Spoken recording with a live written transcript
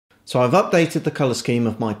So I've updated the colour scheme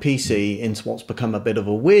of my PC into what's become a bit of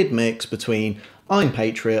a weird mix between I'm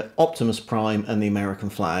Patriot, Optimus Prime and the American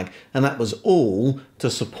flag, and that was all to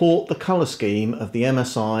support the colour scheme of the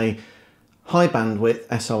MSI High Bandwidth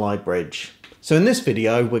SLI bridge. So in this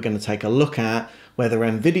video we're going to take a look at whether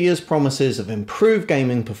Nvidia's promises of improved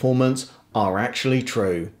gaming performance are actually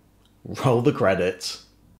true. Roll the credits.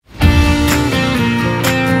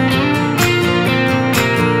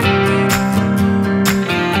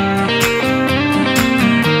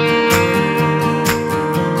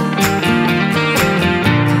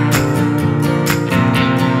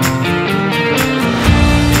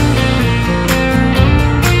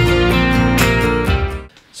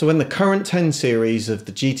 So when the current 10 series of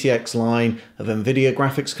the GTX line of Nvidia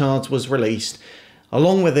graphics cards was released,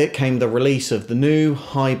 along with it came the release of the new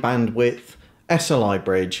High Bandwidth SLI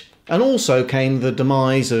bridge, and also came the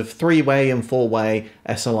demise of 3-way and 4-way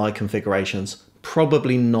SLI configurations.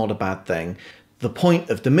 Probably not a bad thing. The point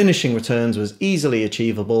of diminishing returns was easily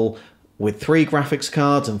achievable. With 3 graphics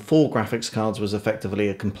cards and 4 graphics cards was effectively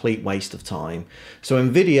a complete waste of time. So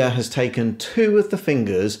Nvidia has taken 2 of the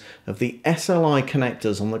fingers of the SLI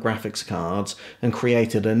connectors on the graphics cards and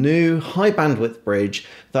created a new high bandwidth bridge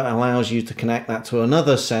that allows you to connect that to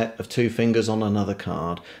another set of 2 fingers on another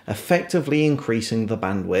card, effectively increasing the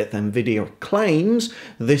bandwidth. Nvidia claims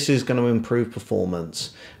this is going to improve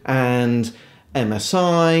performance, and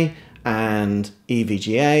MSI and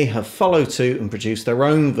EVGA have followed suit and produced their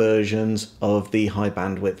own versions of the high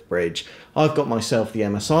bandwidth bridge. I've got myself the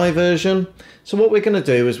MSI version. So what we're going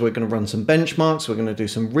to do is we're going to run some benchmarks, we're going to do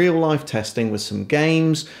some real life testing with some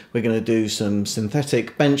games, we're going to do some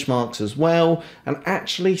synthetic benchmarks as well, and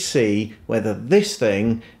actually see whether this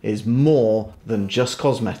thing is more than just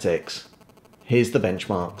cosmetics. Here's the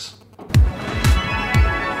benchmarks.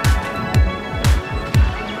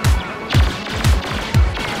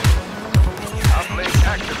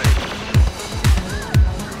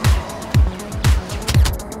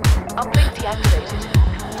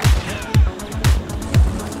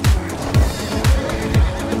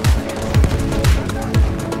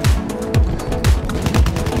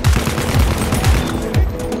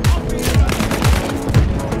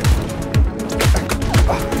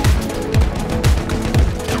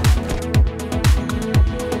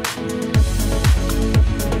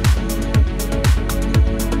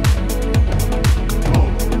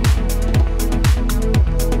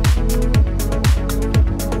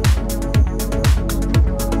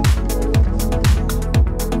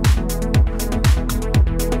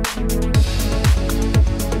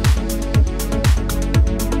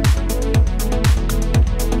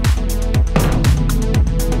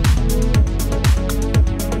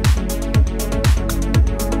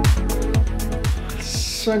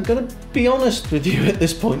 So I'm going to be honest with you at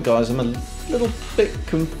this point, guys, I'm a little bit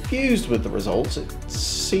confused with the results. It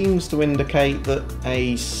seems to indicate that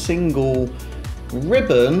a single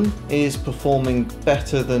ribbon is performing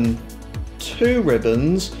better than 2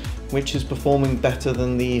 ribbons, which is performing better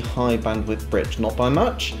than the high bandwidth bridge, not by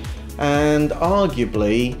much. And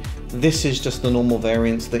arguably, this is just the normal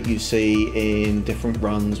variance that you see in different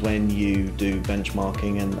runs when you do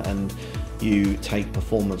benchmarking and you take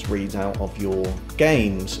performance reads out of your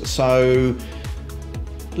games. So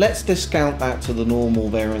let's discount that to the normal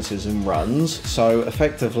variances in runs. So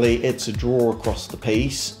effectively it's a draw across the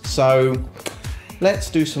piece. So let's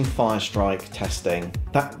do some Firestrike testing.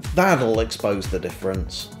 That'll expose the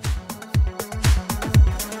difference.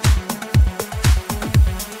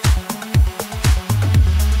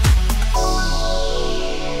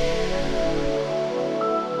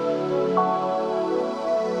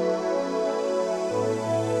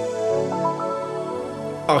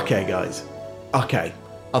 Okay guys, okay,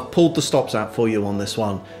 I've pulled the stops out for you on this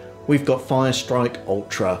one. We've got Firestrike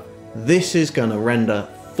Ultra. This is going to render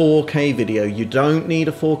 4K video. You don't need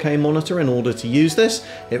a 4K monitor in order to use this.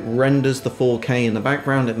 It renders the 4K in the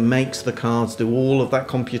background, it makes the cards do all of that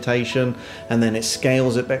computation, and then it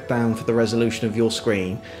scales it back down for the resolution of your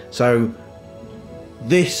screen. So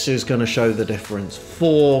this is going to show the difference.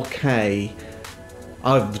 4K.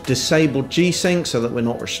 I've disabled G-Sync so that we're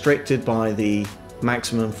not restricted by the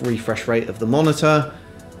maximum refresh rate of the monitor.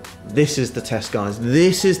 This is the test, guys.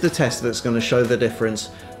 This is the test that's going to show the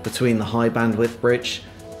difference between the high bandwidth bridge,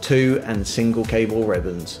 2 and single cable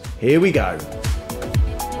ribbons. Here we go.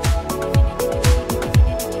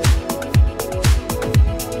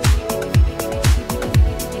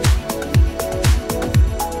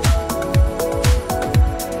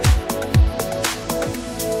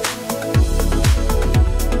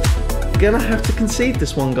 Gonna have to concede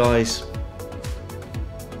this one, guys.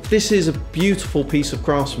 This is a beautiful piece of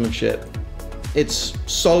craftsmanship. It's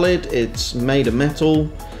solid, it's made of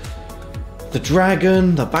metal. The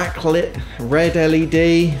dragon, the backlit red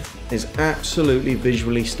LED is absolutely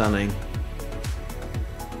visually stunning.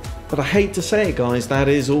 But I hate to say it, guys, that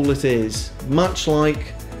is all it is. Much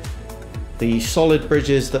like the solid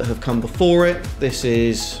bridges that have come before it, this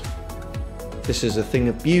is a thing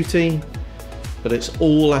of beauty, but it's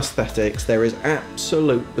all aesthetics. There is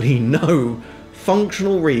absolutely no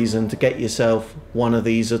functional reason to get yourself one of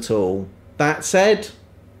these at all. That said,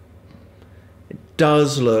 it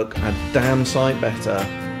does look a damn sight better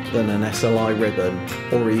than an SLI ribbon,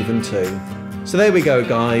 or even two. So there we go,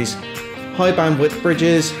 guys. High bandwidth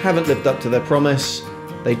bridges haven't lived up to their promise.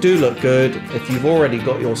 They do look good. If you've already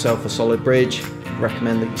got yourself a solid bridge, I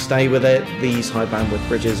recommend that you stay with it. These high bandwidth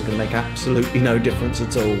bridges are going to make absolutely no difference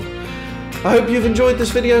at all. I hope you've enjoyed this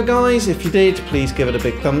video, guys. If you did, please give it a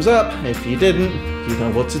big thumbs up. If you didn't, you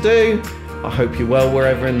know what to do. I hope you're well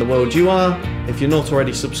wherever in the world you are. If you're not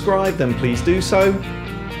already subscribed, then please do so.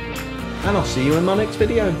 And I'll see you in my next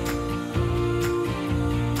video.